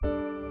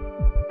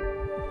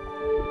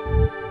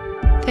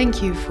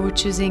Thank you for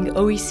choosing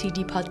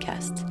OECD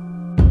Podcast.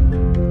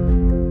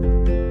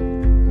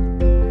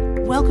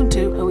 Welcome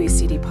to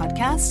OECD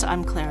Podcast.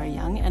 I'm Clara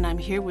Young, and I'm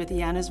here with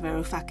Yanis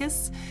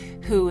Varoufakis,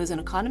 who is an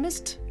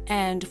economist.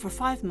 And for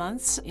 5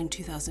 months in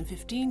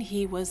 2015,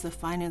 he was the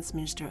finance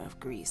minister of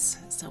Greece.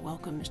 So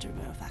welcome, Mr.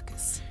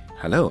 Varoufakis.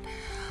 Hello.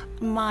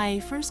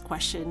 My first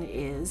question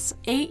is,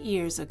 8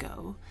 years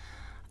ago,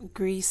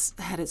 Greece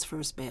had its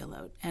first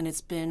bailout, and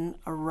it's been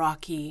a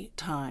rocky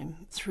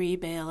time. 3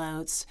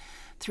 bailouts,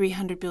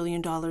 $300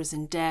 billion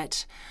in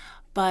debt,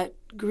 but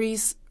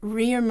Greece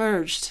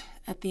re-emerged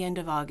at the end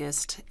of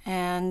August.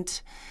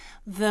 And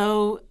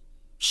though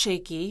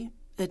shaky,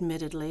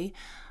 admittedly,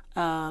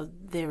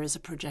 there is a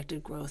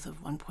projected growth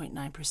of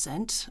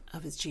 1.9%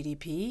 of its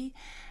GDP,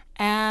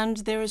 and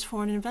there is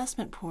foreign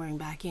investment pouring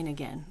back in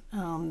again,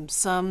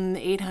 some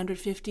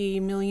 850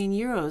 million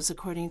euros,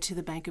 according to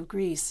the Bank of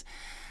Greece.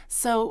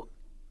 So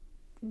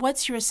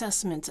what's your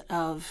assessment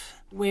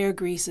of where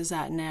Greece is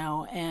at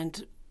now,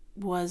 and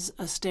was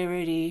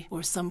austerity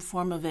or some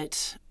form of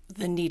it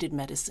the needed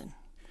medicine?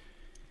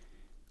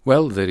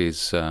 Well, there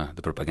is the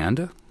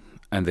propaganda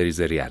and there is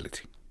the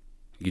reality.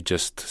 You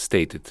just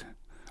stated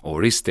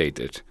or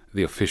restated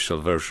the official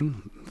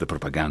version, the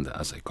propaganda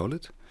as I call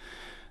it.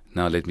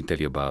 Now let me tell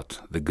you about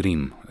the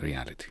grim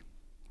reality.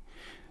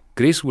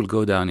 Greece will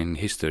go down in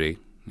history,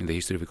 in the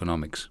history of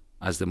economics,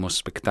 as the most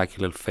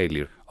spectacular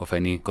failure of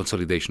any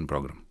consolidation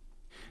program.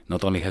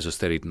 Not only has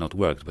austerity not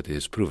worked, but it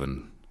has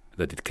proven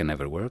that it can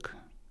never work.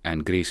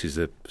 And Greece is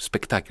a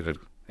spectacular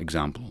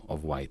example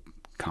of why it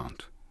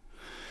can't.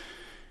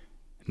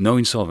 No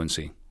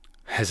insolvency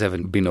has ever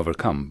been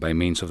overcome by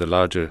means of the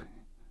larger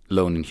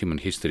loan in human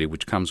history,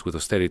 which comes with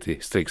austerity,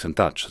 strings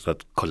attached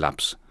that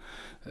collapse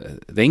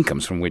the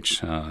incomes from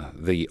which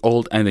the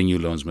old and the new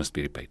loans must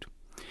be repaid.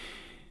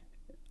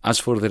 As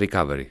for the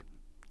recovery,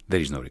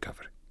 there is no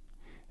recovery.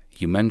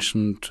 You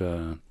mentioned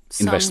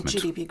investment.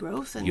 Some GDP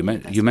growth. And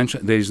you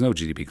mentioned there is no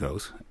GDP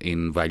growth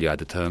in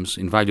value-added terms.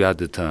 In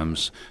value-added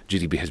terms,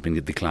 GDP has been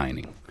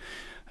declining.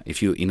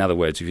 In other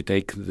words, if you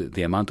take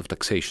the amount of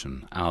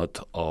taxation out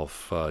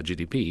of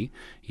GDP,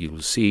 you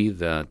will see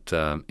that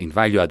in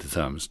value-added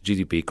terms,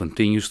 GDP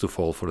continues to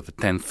fall for the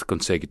 10th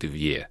consecutive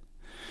year.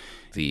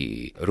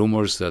 The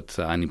rumors that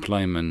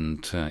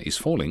unemployment is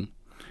falling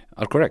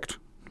are correct,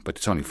 but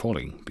it's only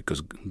falling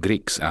because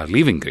Greeks are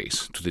leaving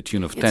Greece to the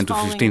tune of 10 to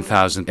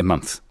 15,000 a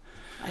month.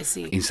 I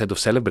see. Instead of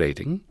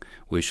celebrating,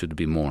 we should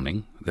be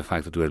mourning the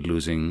fact that we are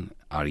losing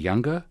our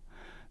younger,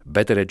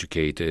 better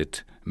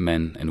educated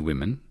men and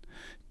women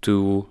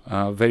to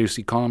various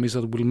economies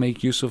that will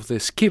make use of the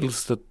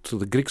skills that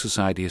the Greek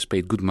society has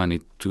paid good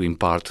money to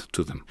impart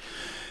to them.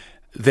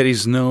 There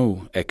is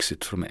no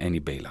exit from any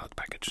bailout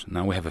package.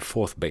 Now we have a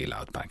fourth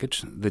bailout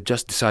package. They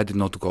just decided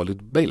not to call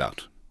it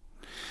bailout.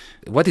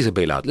 What is a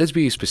bailout? Let's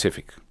be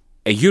specific.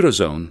 A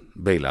Eurozone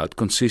bailout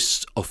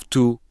consists of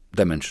 2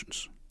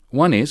 dimensions.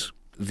 One is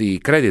the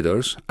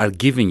creditors are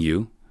giving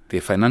you the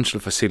financial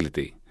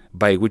facility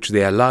by which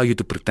they allow you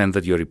to pretend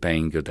that you're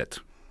repaying your debt.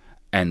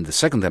 And the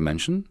second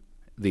dimension,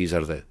 these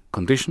are the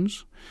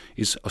conditions,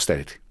 is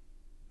austerity.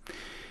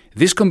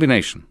 This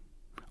combination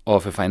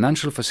of a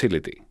financial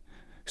facility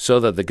so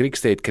that the Greek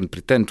state can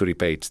pretend to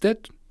repay its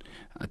debt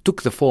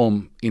took the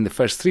form in the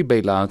first 3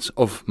 bailouts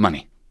of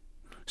money.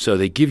 So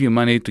they give you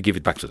money to give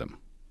it back to them.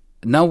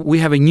 Now we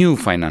have a new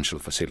financial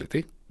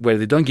facility where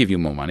they don't give you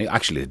more money.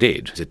 Actually, they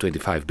did. It's a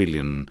 25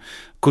 billion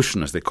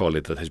cushion, as they call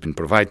it, that has been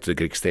provided to the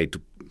Greek state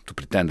to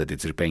pretend that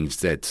it's repaying its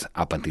debt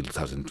up until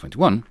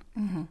 2021.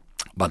 Mm-hmm.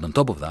 But on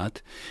top of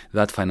that,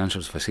 that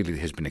financial facility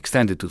has been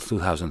extended to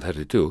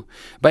 2032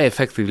 by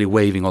effectively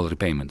waiving all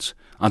repayments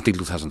until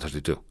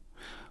 2032.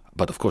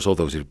 But of course, all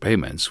those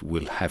repayments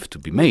will have to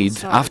be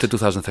made after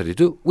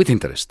 2032 with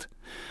interest.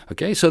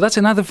 Okay, so that's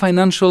another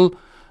financial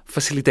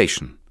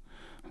facilitation.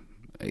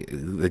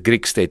 The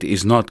Greek state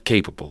is not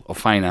capable of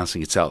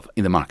financing itself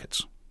in the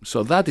markets.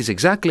 So that is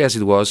exactly as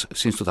it was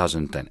since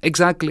 2010,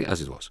 exactly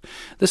as it was.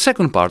 The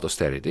second part,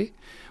 austerity,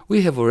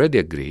 we have already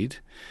agreed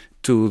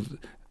to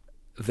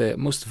the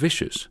most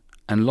vicious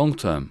and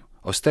long-term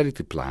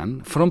austerity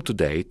plan from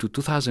today to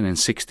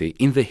 2060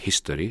 in the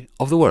history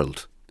of the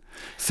world.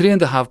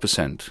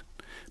 3.5%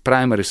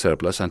 primary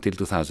surplus until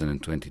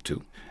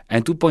 2022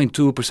 and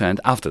 2.2%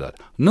 after that.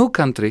 No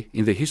country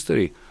in the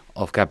history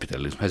of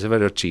capitalism has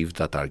ever achieved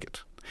that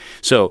target.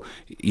 So,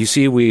 you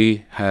see,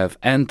 we have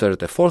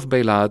entered a fourth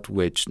bailout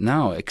which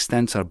now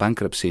extends our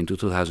bankruptcy into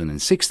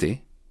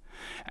 2060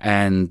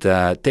 and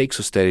takes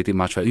austerity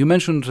much further. You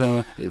mentioned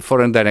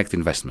foreign direct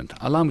investment.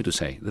 Allow me to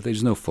say that there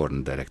is no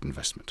foreign direct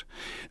investment,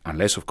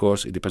 unless, of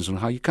course, it depends on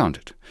how you count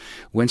it.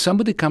 When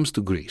somebody comes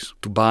to Greece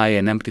to buy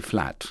an empty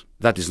flat,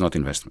 that is not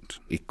investment.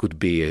 It could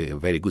be a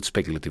very good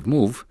speculative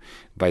move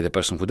by the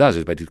person who does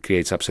it, but it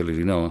creates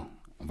absolutely no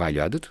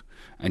value added,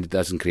 and it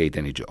doesn't create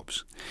any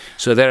jobs.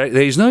 So there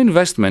is no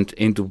investment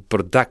into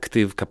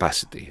productive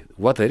capacity.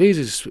 What there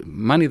is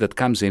money that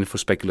comes in for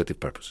speculative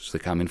purposes. They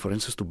come in, for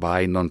instance, to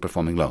buy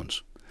non-performing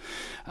loans.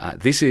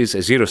 This is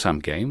a zero-sum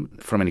game.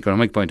 From an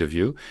economic point of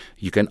view,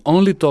 you can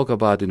only talk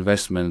about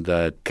investment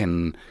that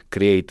can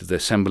create the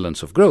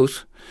semblance of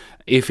growth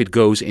if it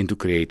goes into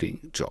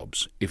creating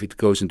jobs, if it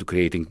goes into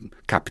creating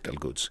capital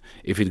goods,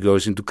 if it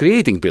goes into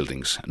creating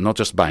buildings, not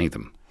just buying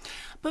them.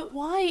 But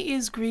why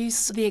is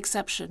Greece the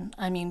exception?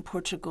 I mean,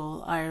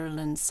 Portugal,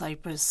 Ireland,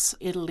 Cyprus,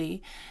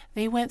 Italy,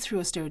 they went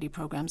through austerity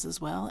programs as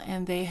well,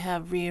 and they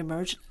have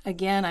reemerged,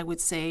 again, I would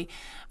say,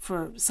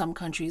 for some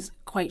countries,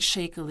 quite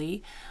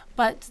shakily,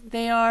 but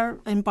they are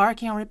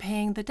embarking on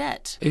repaying the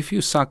debt. If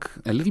you suck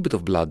a little bit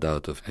of blood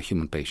out of a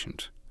human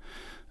patient,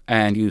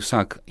 and you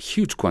suck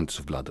huge quantities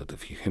of blood out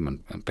of a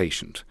human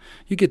patient,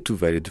 you get two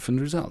very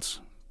different results.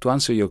 To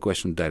answer your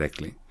question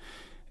directly,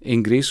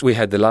 in Greece, we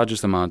had the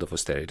largest amount of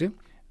austerity.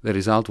 The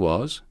result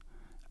was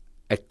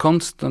a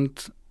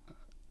constant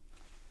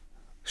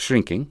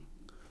shrinking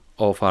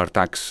of our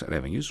tax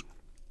revenues,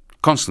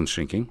 constant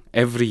shrinking.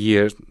 Every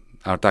year,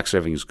 our tax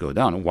revenues go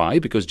down. Why?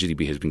 Because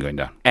GDP has been going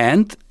down.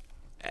 And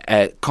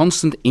a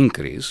constant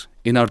increase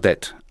in our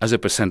debt as a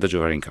percentage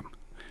of our income.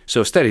 So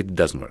austerity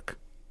doesn't work.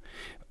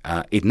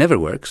 It never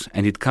works,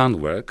 and it can't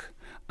work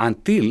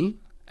until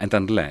and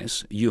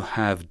unless you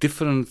have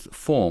different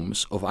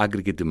forms of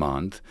aggregate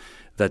demand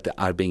that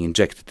are being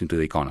injected into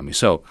the economy.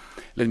 So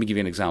let me give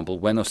you an example.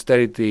 When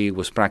austerity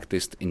was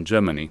practiced in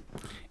Germany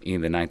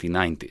in the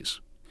 1990s,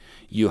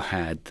 you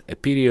had a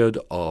period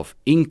of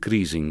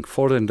increasing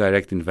foreign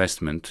direct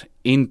investment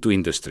into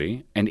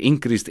industry and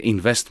increased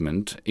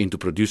investment into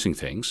producing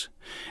things.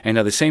 And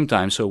at the same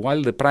time, so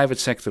while the private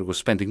sector was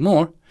spending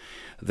more,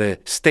 the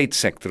state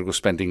sector was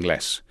spending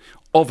less.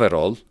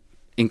 Overall,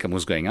 income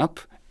was going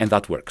up, and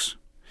that works.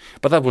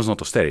 But that was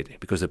not austerity,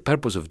 because the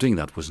purpose of doing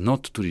that was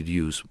not to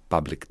reduce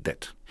public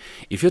debt.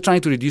 If you're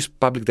trying to reduce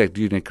public debt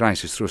during a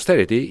crisis through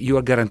austerity, you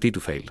are guaranteed to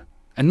fail.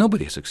 And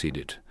nobody has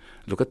succeeded.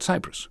 Look at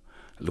Cyprus.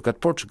 Look at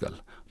Portugal.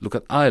 Look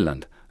at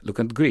Ireland. Look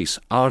at Greece.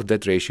 Our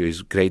debt ratio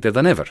is greater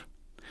than ever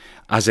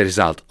as a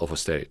result of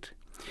austerity.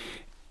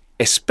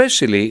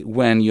 Especially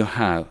when you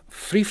have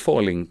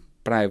free-falling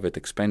private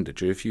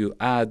expenditure. If you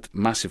add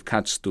massive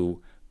cuts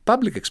to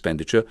public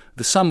expenditure,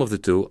 the sum of the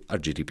two are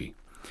GDP.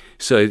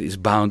 So it is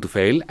bound to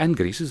fail, and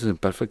Greece is a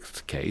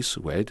perfect case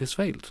where it has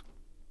failed.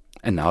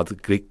 And now the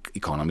Greek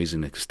economy is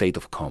in a state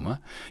of coma.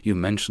 You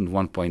mentioned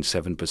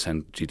 1.7%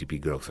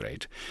 GDP growth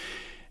rate.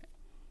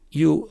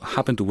 You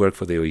happen to work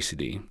for the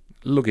OECD.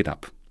 Look it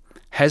up.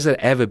 Has there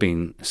ever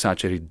been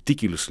such a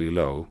ridiculously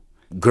low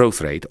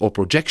growth rate or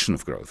projection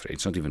of growth rate?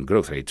 It's not even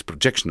growth rate, it's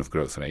projection of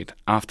growth rate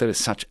after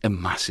such a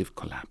massive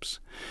collapse.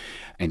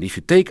 And if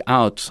you take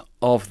out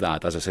of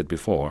that, as I said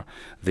before,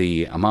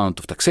 the amount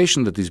of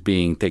taxation that is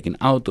being taken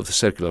out of the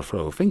circular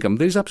flow of income,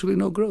 there is absolutely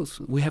no growth.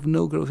 We have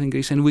no growth in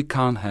Greece, and we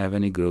can't have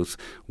any growth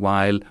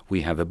while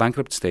we have a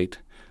bankrupt state,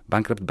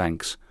 bankrupt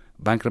banks,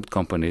 bankrupt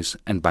companies,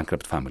 and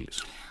bankrupt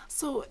families.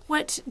 So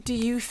what do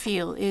you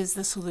feel is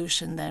the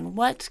solution then?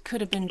 What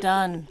could have been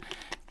done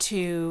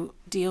to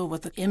deal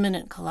with the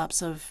imminent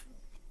collapse of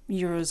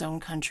Eurozone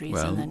countries?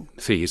 Well,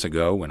 3 years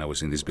ago, when I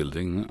was in this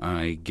building,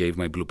 I gave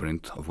my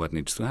blueprint of what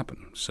needs to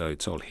happen. So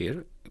it's all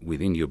here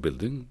within your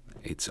building.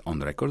 It's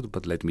on record,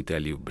 but let me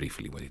tell you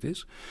briefly what it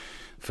is.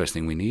 First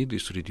thing we need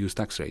is to reduce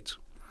tax rates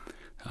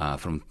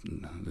from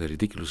the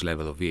ridiculous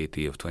level of VAT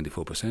of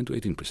 24% to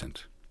 18%.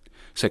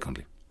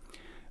 Secondly,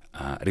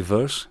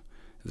 reverse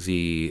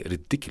the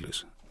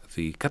ridiculous,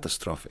 the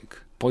catastrophic,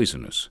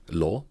 poisonous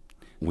law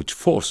which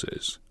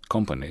forces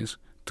companies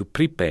to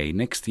prepay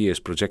next year's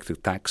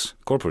projected tax,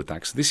 corporate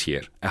tax, this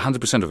year,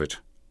 100% of it,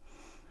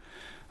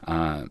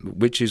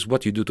 which is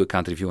what you do to a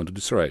country if you want to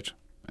destroy it.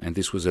 And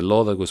this was a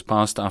law that was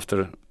passed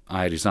after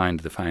I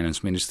resigned the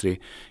finance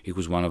ministry. It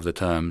was one of the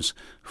terms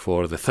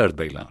for the third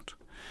bailout.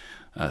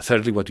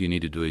 Thirdly, what you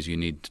need to do is you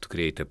need to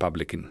create a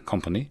public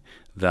company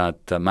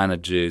that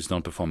manages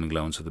non-performing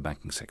loans of the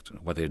banking sector.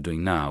 What they're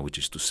doing now, which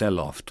is to sell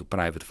off to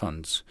private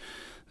funds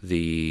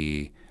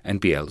the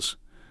NPLs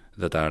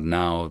that are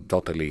now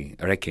totally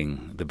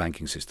wrecking the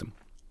banking system,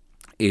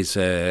 is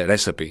a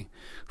recipe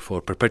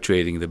for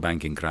perpetuating the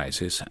banking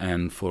crisis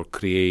and for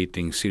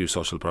creating serious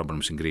social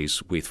problems in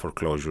Greece with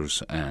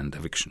foreclosures and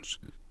evictions.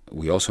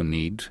 We also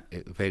need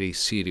a very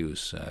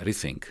serious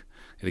rethink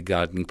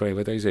regarding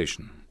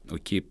privatization. We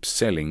keep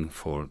selling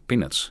for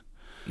peanuts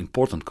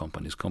important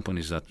companies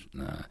that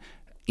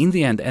in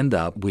the end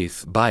up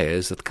with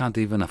buyers that can't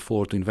even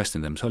afford to invest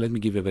in them. So let me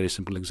give you a very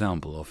simple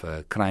example of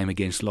a crime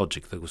against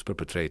logic that was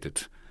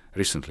perpetrated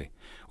recently.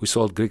 We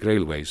sold Greek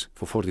railways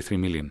for 43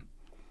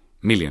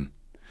 million.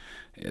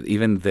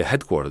 Even the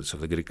headquarters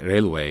of the Greek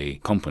railway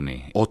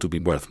company ought to be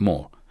worth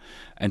more.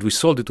 And we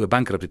sold it to a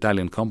bankrupt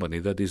Italian company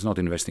that is not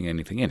investing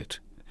anything in it.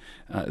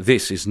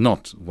 This is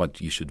not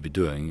what you should be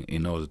doing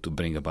in order to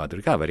bring about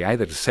recovery.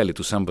 Either sell it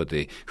to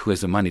somebody who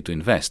has the money to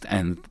invest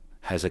and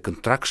has a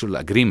contractual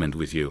agreement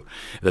with you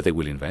that they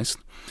will invest,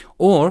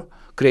 or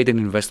create an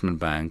investment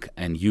bank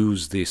and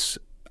use this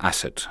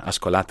asset as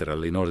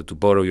collateral in order to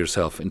borrow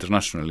yourself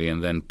internationally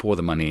and then pour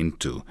the money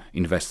into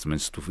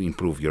investments to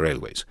improve your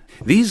railways.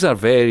 These are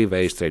very,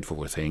 very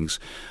straightforward things.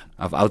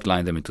 I've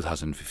outlined them in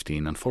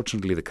 2015.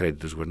 Unfortunately, the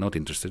creditors were not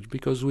interested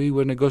because we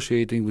were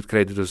negotiating with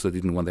creditors that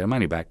didn't want their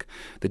money back.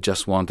 They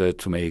just wanted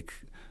to make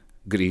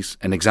Greece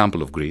an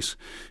example of Greece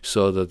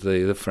so that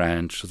the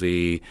French,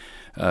 the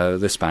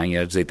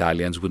Spaniards, the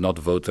Italians would not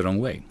vote the wrong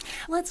way.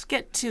 Let's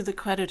get to the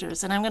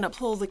creditors, and I'm going to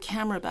pull the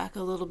camera back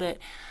a little bit.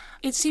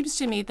 It seems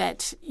to me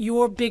that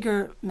your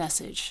bigger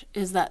message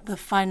is that the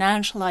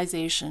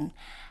financialization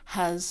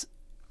has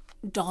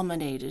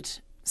dominated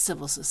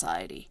civil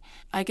society.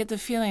 I get the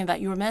feeling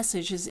that your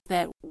message is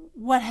that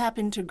what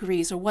happened to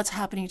Greece, or what's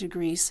happening to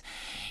Greece,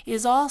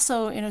 is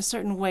also in a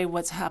certain way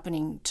what's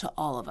happening to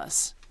all of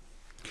us.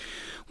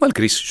 Well,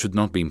 Greece should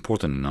not be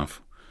important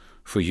enough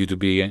for you to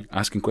be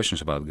asking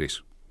questions about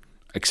Greece.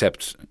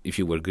 Except if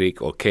you were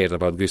Greek or cared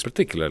about Greece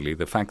particularly.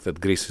 The fact that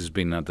Greece has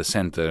been at the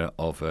center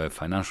of a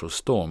financial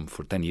storm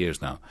for 10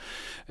 years now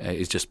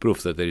is just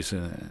proof that there is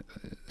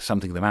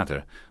something the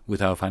matter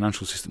with our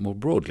financial system more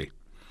broadly.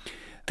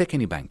 Take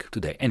any bank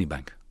today, any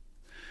bank,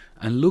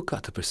 and look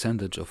at the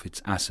percentage of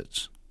its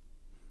assets,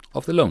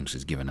 of the loans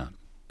it's given out,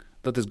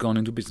 that has gone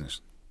into business.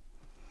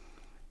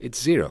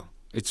 It's zero.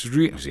 It's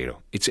really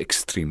zero. It's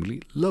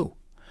extremely low.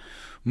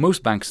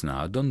 Most banks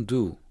now don't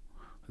do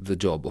the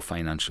job of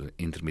financial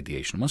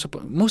intermediation.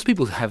 Most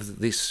people have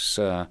this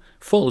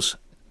false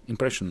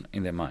impression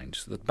in their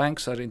minds that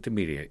banks are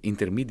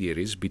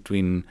intermediaries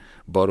between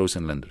borrowers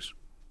and lenders.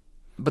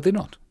 But they're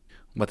not.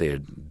 What they are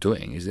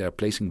doing is they are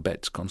placing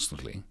bets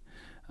constantly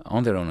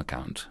on their own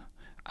account.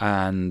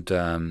 And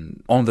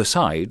on the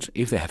side,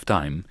 if they have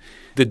time,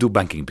 they do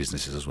banking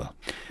businesses as well.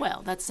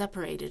 Well, that's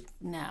separated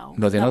now.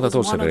 No, they're not at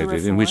all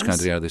separated. In which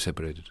country are they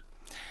separated?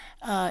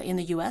 In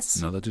the U.S.?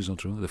 No, that is not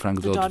true. The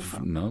Frank-Dodd,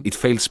 no. It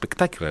failed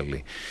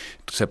spectacularly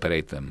to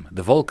separate them.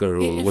 The Volcker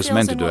rule was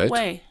meant to do it.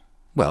 Way?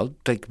 Well,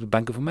 take the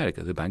Bank of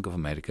America. The Bank of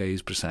America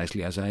is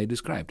precisely as I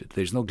described it.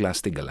 There's no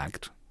Glass-Steagall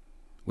Act.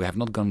 We have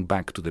not gone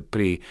back to the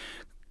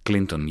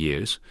pre-Clinton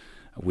years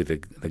with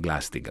the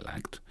Glass-Steagall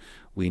Act.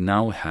 We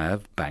now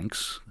have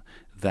banks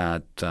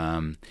that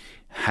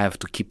have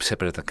to keep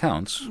separate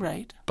accounts.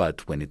 Right.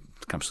 But when it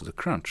comes to the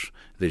crunch,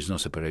 there is no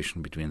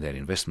separation between their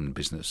investment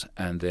business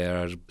and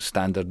their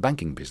standard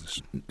banking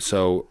business.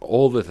 So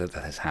all that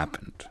has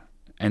happened,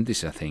 and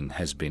this, I think,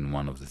 has been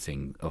one of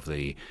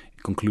the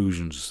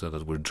conclusions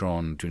that were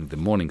drawn during the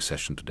morning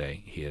session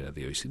today here at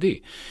the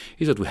OECD,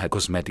 is that we had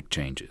cosmetic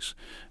changes.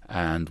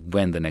 And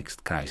when the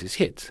next crisis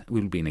hit,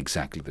 we'll be in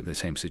exactly the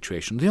same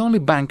situation. The only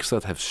banks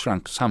that have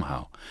shrunk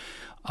somehow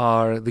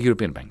are the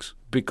European banks,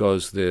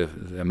 because the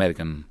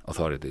American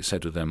authorities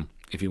said to them,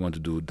 if you want to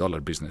do dollar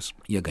business,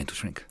 you're going to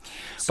shrink.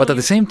 So but at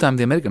the same time,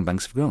 the American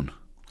banks have grown.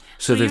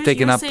 So they've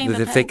taken up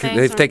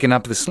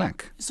the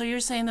slack. So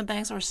you're saying the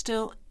banks are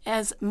still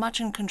as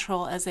much in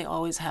control as they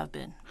always have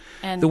been.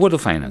 And the world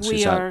of finance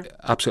is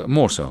absolutely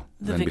more so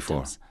than victims.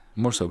 Before.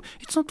 More so.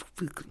 It's not.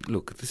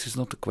 Look, this is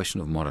not a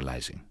question of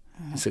moralizing.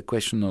 Mm-hmm. It's a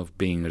question of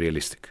being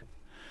realistic.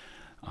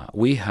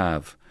 We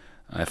have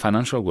a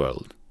financial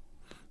world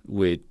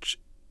which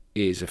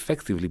is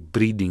effectively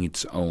breeding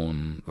its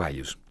own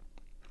values,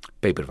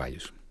 paper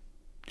values.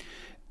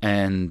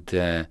 And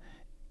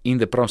in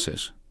the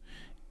process,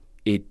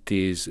 it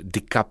is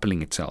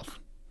decoupling itself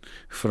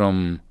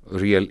from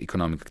real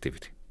economic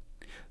activity.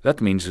 That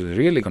means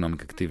real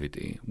economic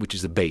activity, which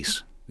is the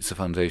base, it's the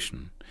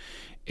foundation,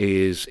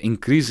 is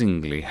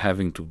increasingly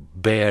having to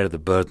bear the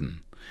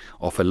burden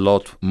of a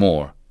lot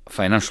more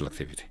financial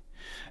activity.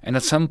 And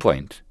at some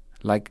point,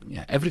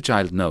 every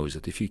child knows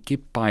that if you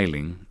keep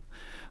piling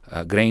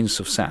grains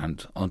of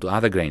sand onto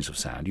other grains of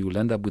sand, you will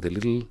end up with a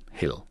little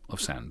hill of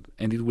sand,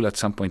 and it will at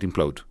some point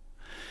implode.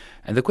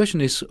 And the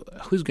question is,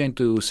 who's going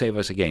to save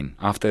us again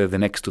after the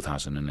next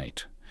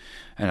 2008?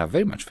 And I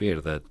very much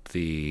fear that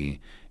the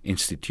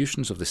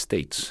institutions of the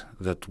states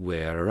that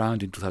were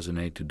around in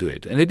 2008 to do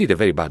it, and they did a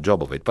very bad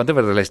job of it, but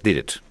nevertheless did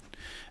it.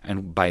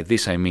 And by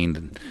this I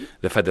mean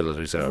the Federal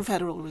Reserve,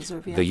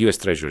 yeah. the U.S.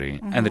 Treasury,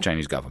 and the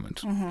Chinese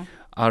government,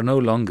 are no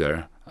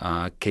longer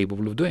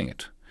capable of doing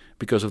it,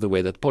 because of the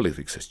way that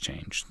politics has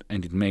changed,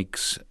 and it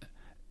makes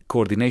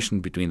coordination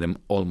between them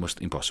almost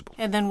impossible.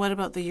 And then what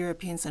about the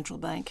European Central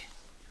Bank?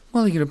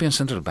 Well, the European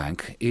Central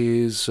Bank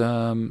is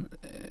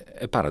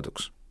a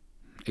paradox.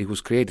 It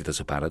was created as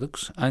a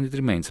paradox, and it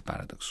remains a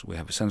paradox. We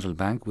have a central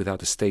bank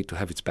without a state to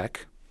have its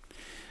back,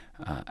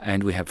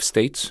 and we have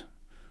states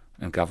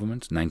and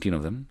governments, 19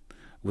 of them,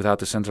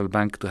 without a central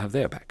bank to have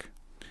their back.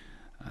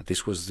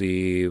 This was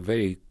the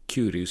very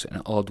curious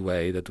and odd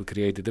way that we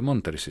created the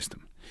monetary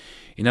system.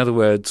 In other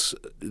words,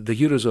 the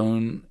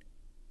Eurozone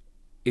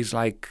is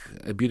like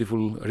a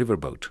beautiful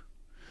riverboat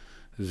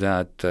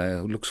that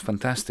looks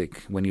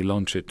fantastic when you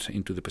launch it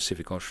into the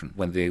Pacific Ocean,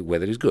 when the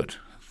weather is good.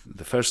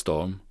 The first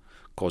storm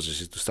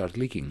causes it to start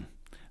leaking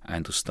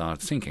and to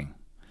start sinking.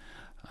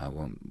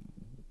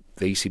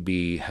 The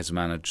ECB has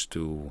managed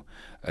to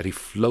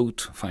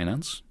refloat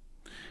finance,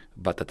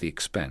 but at the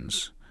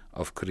expense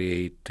of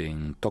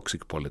creating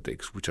toxic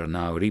politics which are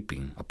now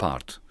ripping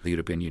apart the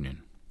European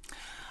Union.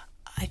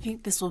 I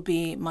think this will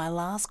be my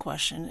last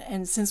question.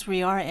 And since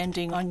we are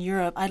ending on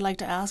Europe, I'd like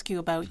to ask you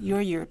about your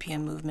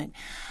European movement.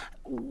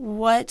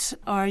 What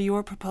are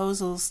your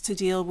proposals to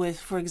deal with,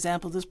 for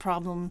example, this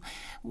problem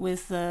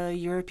with the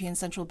European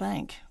Central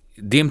Bank?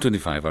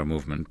 DiEM25, our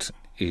movement,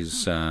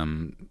 is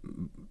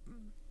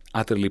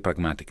utterly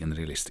pragmatic and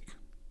realistic.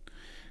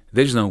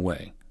 There is no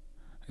way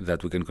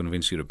that we can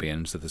convince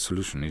Europeans that the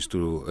solution is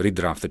to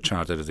redraft the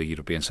charter of the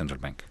European Central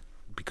Bank,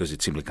 because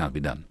it simply can't be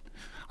done,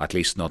 at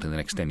least not in the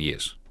next 10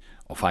 years,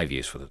 or 5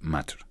 years for that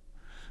matter.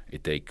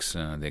 It takes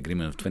the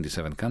agreement of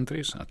 27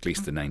 countries, at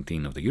least the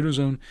 19 of the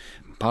Eurozone,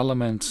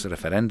 parliaments,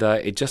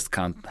 referenda. It just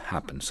can't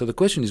happen. So the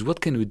question is,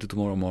 what can we do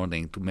tomorrow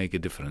morning to make a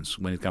difference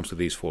when it comes to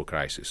these four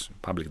crises: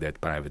 public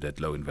debt, private debt,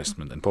 low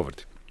investment, and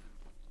poverty?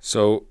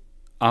 So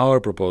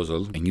our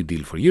proposal, a New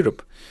Deal for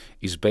Europe,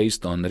 is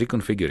based on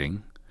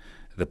reconfiguring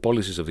the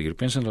policies of the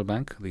European Central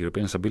Bank, the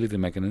European Stability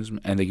Mechanism,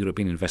 and the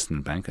European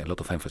Investment Bank, a lot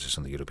of emphasis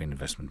on the European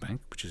Investment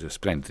Bank, which is a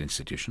splendid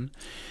institution,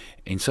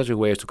 in such a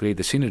way as to create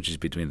the synergies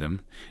between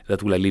them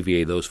that will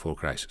alleviate those four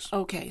crises.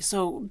 Okay,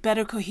 so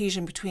better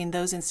cohesion between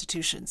those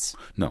institutions.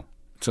 No,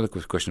 it's not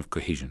a question of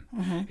cohesion.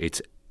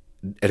 It's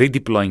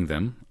redeploying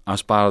them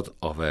as part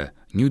of a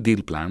New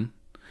Deal plan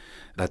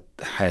that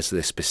has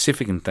the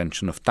specific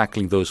intention of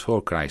tackling those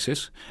four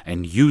crises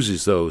and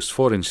uses those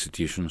four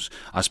institutions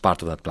as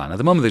part of that plan. At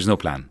the moment, there's no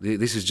plan.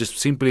 This is just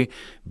simply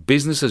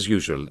business as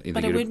usual.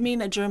 But it would mean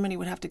that Germany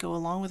would have to go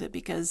along with it,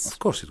 because of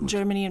course it would.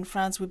 Germany and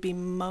France would be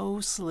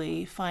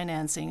mostly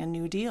financing a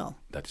New Deal.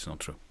 That is not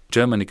true.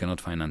 Germany cannot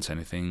finance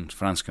anything.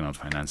 France cannot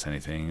finance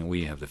anything.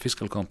 We have the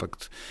fiscal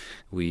compact.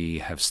 We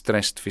have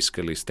stressed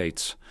fiscally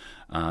states.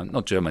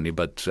 Not Germany,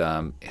 but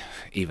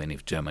even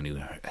if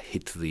Germany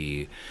hit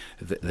the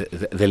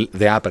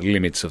upper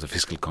limits of the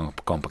fiscal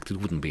compact, it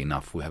wouldn't be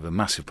enough. We have a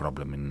massive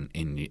problem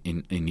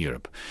in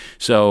Europe.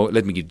 So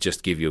let me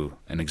just give you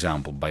an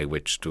example by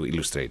which to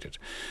illustrate it.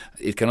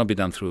 It cannot be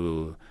done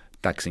through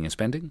taxing and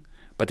spending,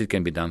 but it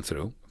can be done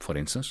through, for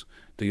instance,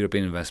 the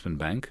European Investment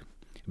Bank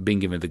being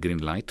given the green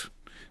light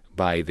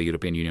by the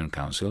European Union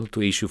Council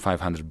to issue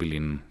 500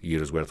 billion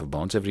euros worth of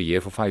bonds every year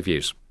for 5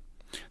 years.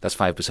 That's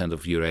 5%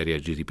 of euro area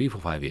GDP for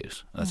 5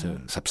 years. That's a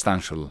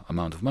substantial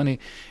amount of money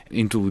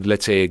into,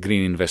 let's say, a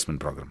green investment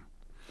program.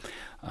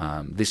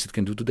 This it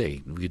can do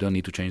today. We don't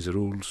need to change the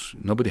rules.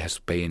 Nobody has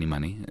to pay any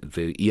money.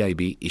 The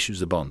EIB issues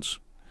the bonds.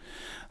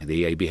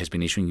 The EIB has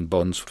been issuing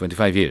bonds for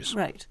 25 years.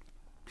 Right.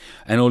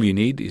 And all you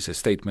need is a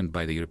statement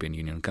by the European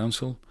Union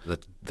Council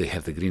that they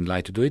have the green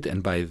light to do it,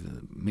 and by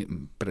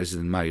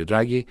President Mario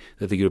Draghi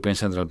that the European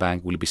Central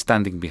Bank will be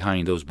standing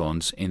behind those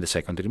bonds in the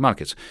secondary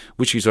markets,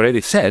 which is already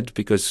said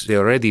because they're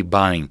already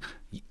buying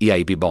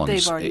EIB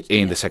bonds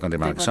in the secondary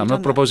market. So I'm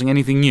not proposing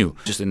anything new,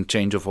 just a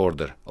change of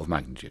order of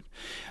magnitude.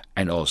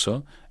 And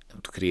also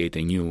to create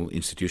a new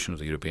institution of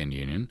the European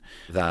Union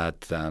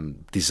that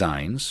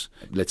designs,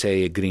 let's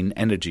say, a green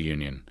energy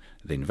union.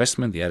 The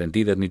investment, the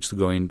R&D that needs to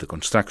go in, the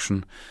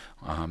construction,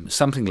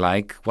 something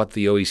like what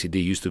the OECD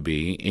used to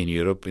be in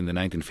Europe in the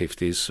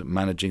 1950s,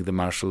 managing the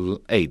Marshall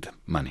Aid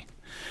money.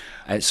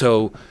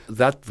 So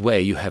that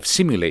way you have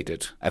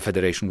simulated a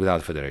federation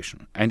without a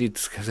federation, and it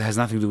has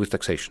nothing to do with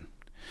taxation.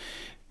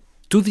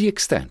 To the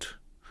extent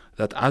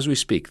that as we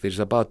speak, there's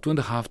about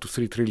 2.5 to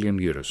 3 trillion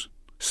euros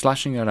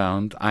slashing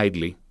around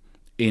idly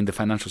in the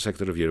financial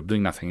sector of Europe,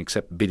 doing nothing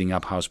except bidding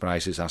up house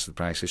prices, asset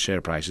prices,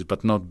 share prices,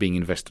 but not being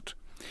invested.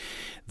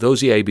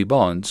 Those EIB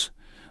bonds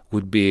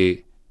would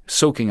be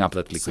soaking up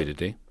that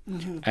liquidity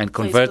and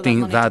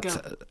converting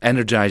that,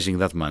 energizing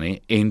that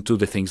money into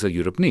the things that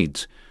Europe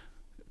needs.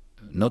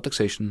 No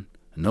taxation,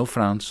 no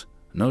France,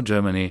 no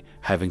Germany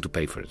having to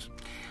pay for it.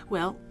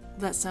 Well,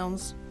 that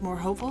sounds more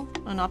hopeful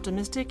and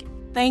optimistic.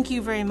 Thank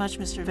you very much,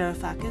 Mr.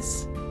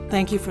 Varoufakis.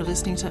 Thank you for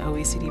listening to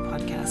OECD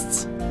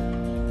Podcasts.